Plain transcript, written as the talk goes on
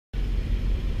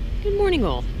Good morning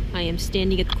all. I am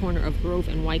standing at the corner of Grove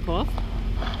and Wyckoff,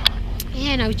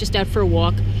 and I was just out for a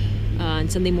walk on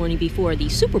Sunday morning before the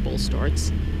Super Bowl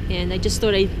starts, and I just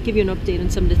thought I'd give you an update on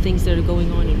some of the things that are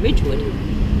going on in Ridgewood.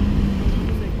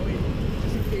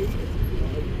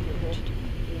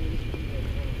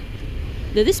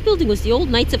 Now, this building was the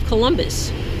old Knights of Columbus,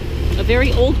 a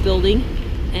very old building,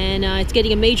 and it's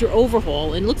getting a major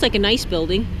overhaul, and it looks like a nice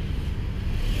building.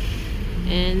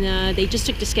 And they just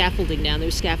took the scaffolding down.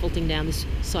 There's scaffolding down this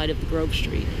side of the Grove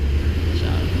Street. So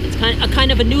it's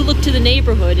kind of a new look to the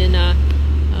neighborhood, and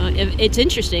it's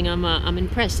interesting. I'm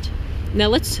impressed. Now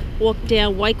let's walk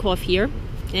down Wyckoff here,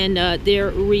 and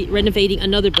they're renovating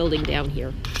another building down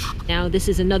here. Now this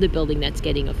is another building that's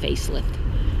getting a facelift.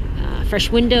 Fresh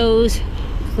windows,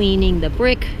 cleaning the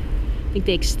brick. I think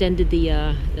they extended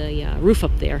the roof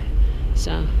up there.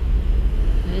 So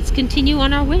let's continue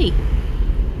on our way.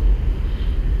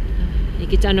 I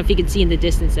don't know if you can see in the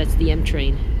distance, that's the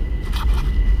M-Train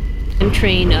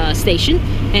station.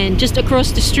 And just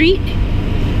across the street,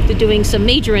 they're doing some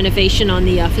major renovation on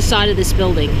the facade of this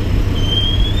building.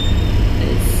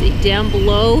 Let's see, down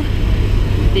below,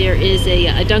 there is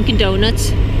a Dunkin'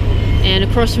 Donuts. And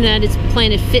across from that is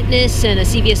Planet Fitness and a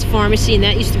CVS Pharmacy, and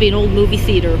that used to be an old movie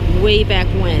theater way back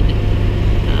when.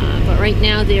 But right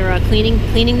now they're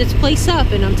cleaning this place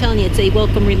up, and I'm telling you, it's a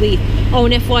welcome relief. Oh,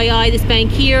 and FYI, this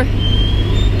bank here,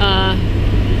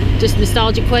 just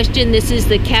nostalgic question, this is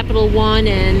the Capital One,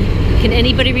 and can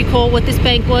anybody recall what this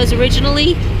bank was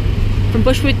originally from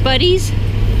Bushwick Buddies?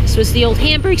 This was the old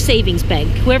Hamburg Savings Bank.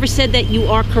 Whoever said that, you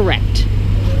are correct.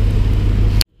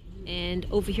 And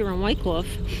over here on Wyckoff,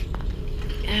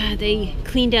 they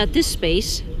cleaned out this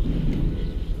space,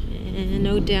 and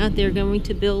no doubt they're going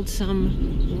to build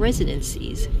some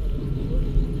residencies.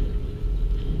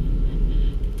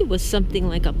 There was something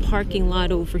like a parking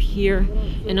lot over here,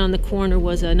 and on the corner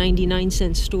was a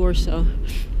 99-cent store. So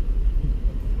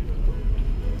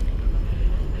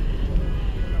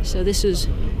this is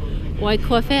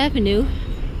Wyckoff Avenue,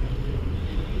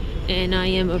 and I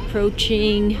am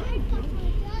approaching,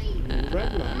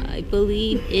 I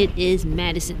believe it is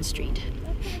Madison Street.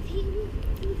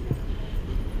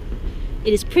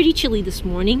 It is pretty chilly this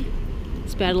morning.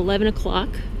 It's about 11 o'clock.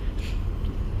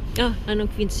 Oh, I don't know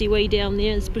if you can see way down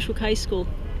there. It's Bushwick High School.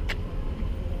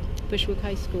 Bushwick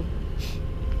High School.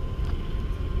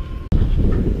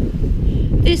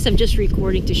 This I'm just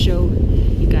recording to show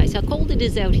you guys how cold it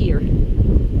is out here. A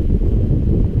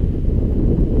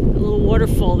little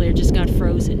waterfall there just got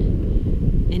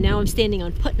frozen. And now I'm standing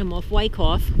on Putnam off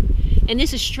Wyckoff. And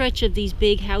there's a stretch of these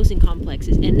big housing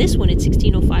complexes. And this one at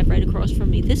 1605 right across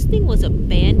from me. This thing was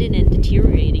abandoned and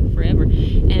deteriorating forever.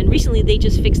 And recently they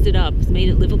just fixed it up, made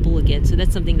it livable again. So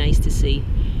that's something nice to see.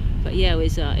 But yeah,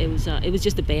 it was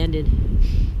just abandoned.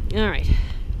 All right,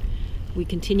 we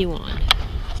continue on.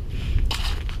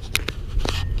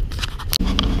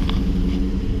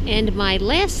 And my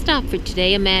last stop for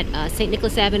today, I'm at St.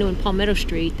 Nicholas Avenue and Palmetto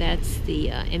Street. That's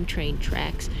the M-Train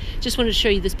tracks. Just wanted to show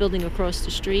you this building across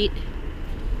the street.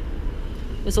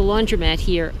 There's a laundromat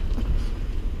here.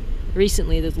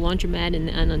 Recently, there's a laundromat,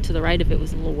 and to the right of it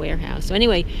was a little warehouse. So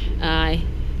anyway,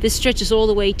 this stretches all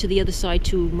the way to the other side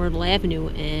to Myrtle Avenue,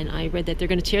 and I read that they're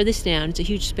going to tear this down. It's a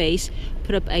huge space.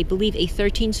 Put up, I believe, a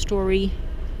 13-story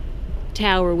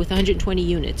tower with 120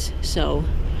 units. So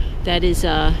that is...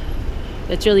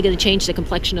 that's really going to change the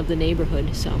complexion of the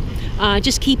neighborhood. So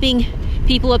just keeping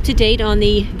people up to date on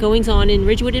the goings-on in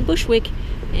Ridgewood and Bushwick,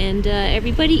 and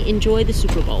everybody enjoy the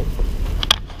Super Bowl.